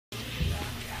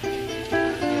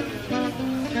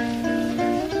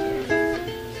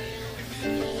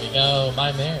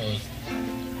by Mary.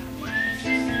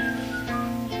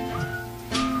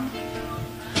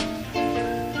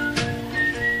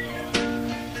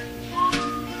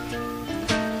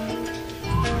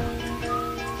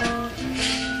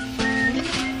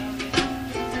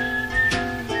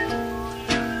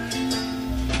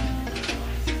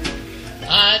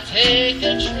 I take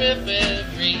a trip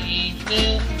every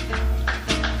evening,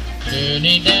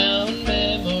 journey down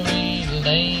memory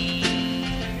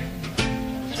lane,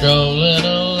 strolling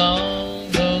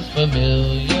along those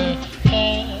familiar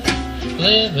paths,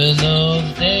 living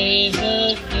those days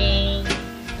again.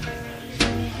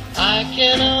 I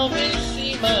can always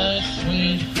see my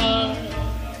sweetheart,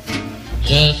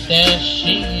 just as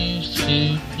she used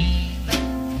to be,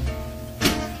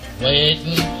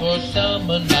 waiting for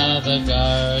someone by the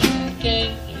garden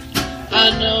gate. I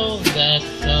know that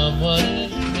someone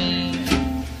is me.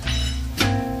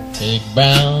 Big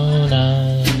brown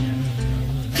eyes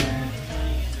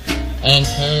and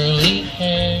curly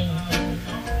hair.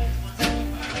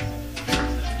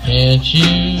 Can't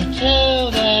you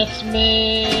tell that's Mary?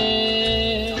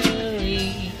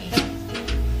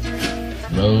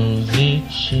 Rosy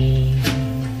cheeks,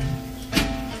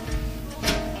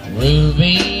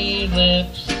 ruby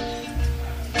lips.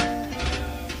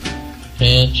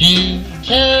 Can't you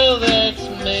tell that's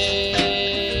Mary?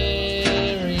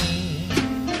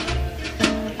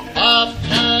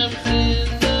 Oftentimes in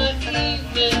the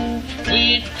evening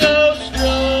we'd go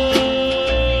strolling,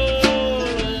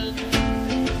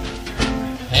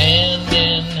 hand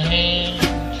in hand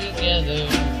together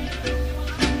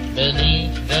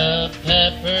beneath the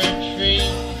pepper tree,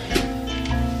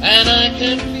 and I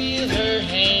can feel her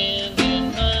hand in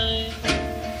mine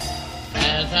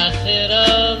as I sit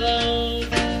alone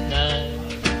tonight,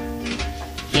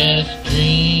 just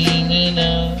dreaming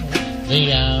of the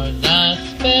hours I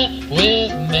spent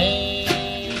with Mary.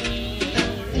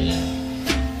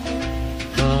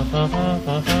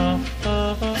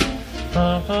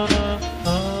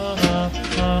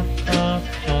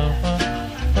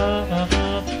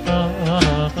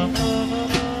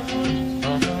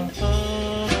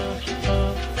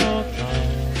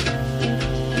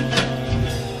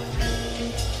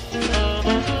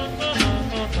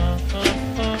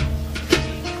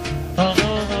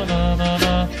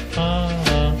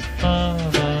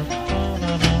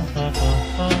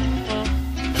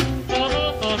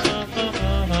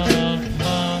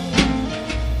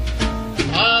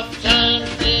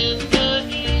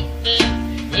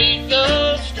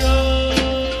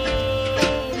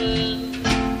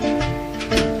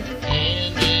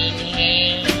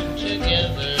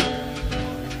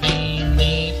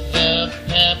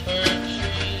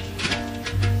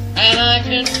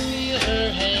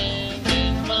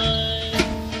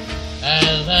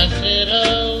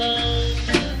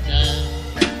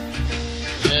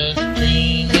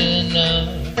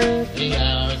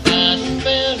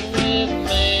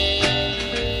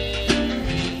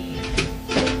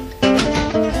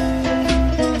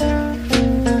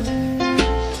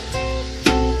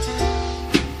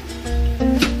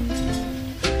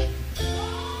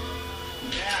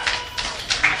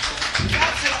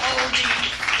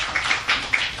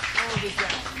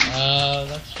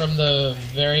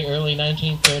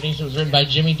 It was written by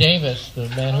Jimmie Davis, the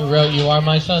man who wrote You Are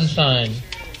My Sunshine,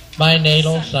 My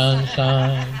Natal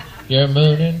Sunshine, Your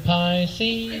Moon in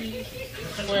Pisces,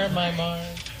 Where My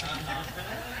Mars.